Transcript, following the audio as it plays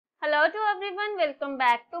Hello to everyone, welcome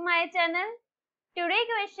back to my channel. Today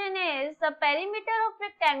question is the perimeter of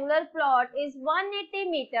rectangular plot is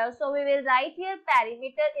 180 meter. So we will write here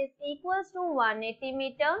perimeter is equals to 180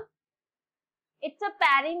 meter. It's a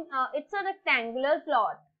rectangular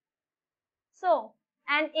plot. So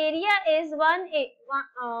and area is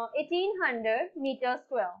 1800 meter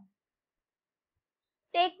square.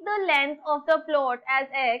 Take the length of the plot as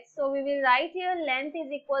x. So we will write here length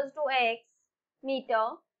is equals to x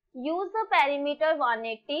meter. Use the perimeter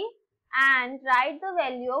 180 and write the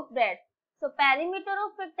value of breadth. So perimeter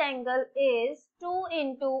of rectangle is 2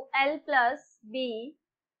 into L plus B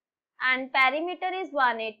and perimeter is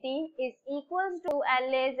 180 is equals to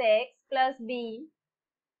L is x plus B.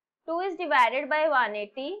 2 is divided by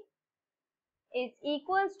 180 is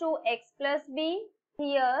equals to x plus B.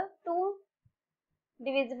 Here 2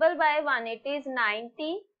 divisible by 180 is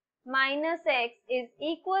 90 minus x is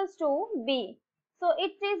equals to B. So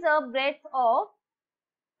it is a breadth of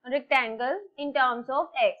rectangle in terms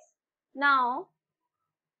of x. Now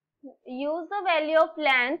use the value of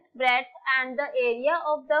length, breadth and the area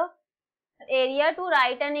to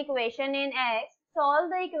write an equation in x.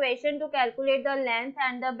 Solve the equation to calculate the length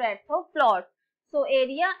and the breadth of plot. So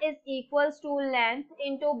area is equals to length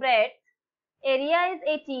into breadth. Area is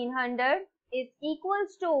 1800 is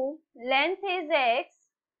equals to length is x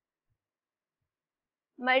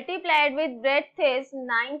multiplied with breadth is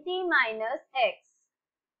 90 minus x.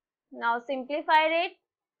 Now simplify it.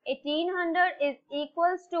 1800 is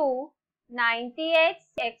equals to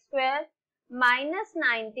 90x x square minus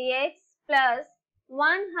 90x plus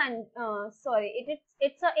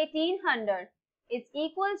 1800 is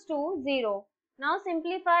equals to 0. Now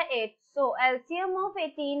simplify it. So LCM of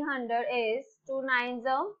 1800 is 2 9s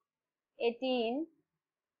are 18,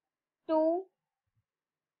 2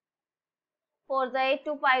 4s are 8,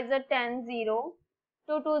 2 5s are 10, 0,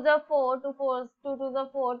 2 2s are 4, 2 2s are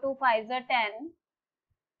 4, 2 5s are 10,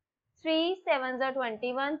 3 7s are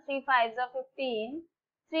 21, 3 5s are 15,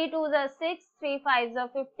 3 2s are 6, 3 5s are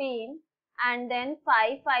 15 and then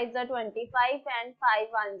 5 5s are 25 and 5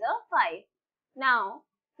 1s are 5. Now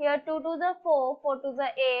here 2 2s are 4, 4 2s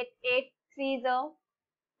are 8, 8 3s are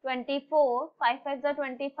 24, 5 5s are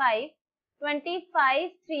 25,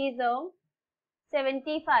 25 3s are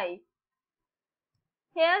 75.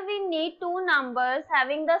 Here we need two numbers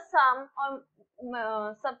having the sum or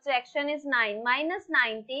subtraction is 9 minus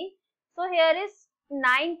 90. So here is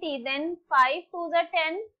 90, then 5 2s are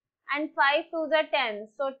 10 and 5 2s are 10.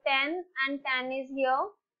 So 10 and 10 is here.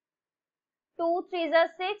 2 3s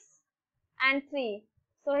are 6 and 3.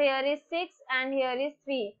 So here is 6 and here is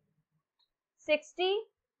 3. 60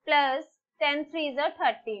 plus 10 3s are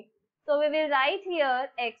 30. So we will write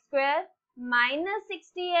here x square minus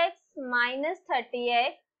 60x minus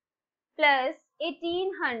 30x plus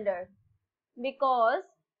 1800 because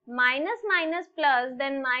minus minus plus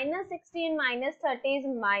then minus 60 and minus 30 is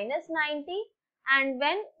minus 90 and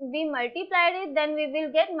when we multiplied it then we will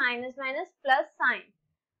get minus minus plus sign.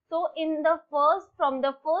 So from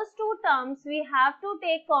the first two terms we have to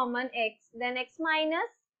take common x, then x minus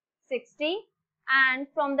 60 and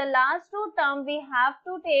from the last two term we have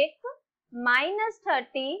to take minus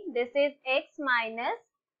 30, this is x minus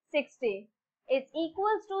 60 is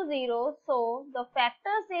equals to 0. So the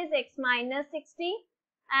factor says x minus 60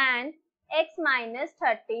 and x minus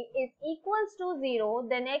 30 is equals to 0.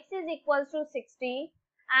 Then x is equals to 60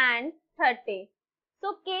 and 30.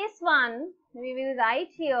 So case 1 we will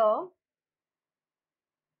write here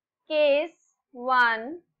case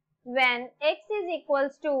 1 when x is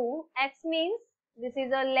equals to, x means this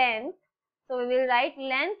is a length. So we will write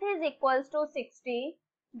length is equals to 60,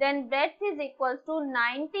 then breadth is equals to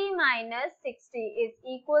 90 minus 60 is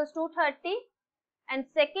equals to 30. And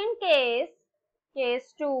second case,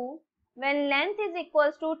 case 2, when length is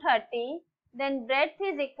equals to 30, then breadth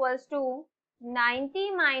is equals to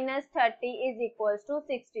 90 minus 30 is equals to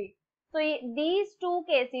 60. So these two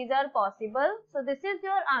cases are possible. So this is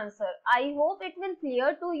your answer. I hope it will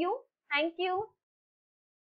clear to you. Thank you.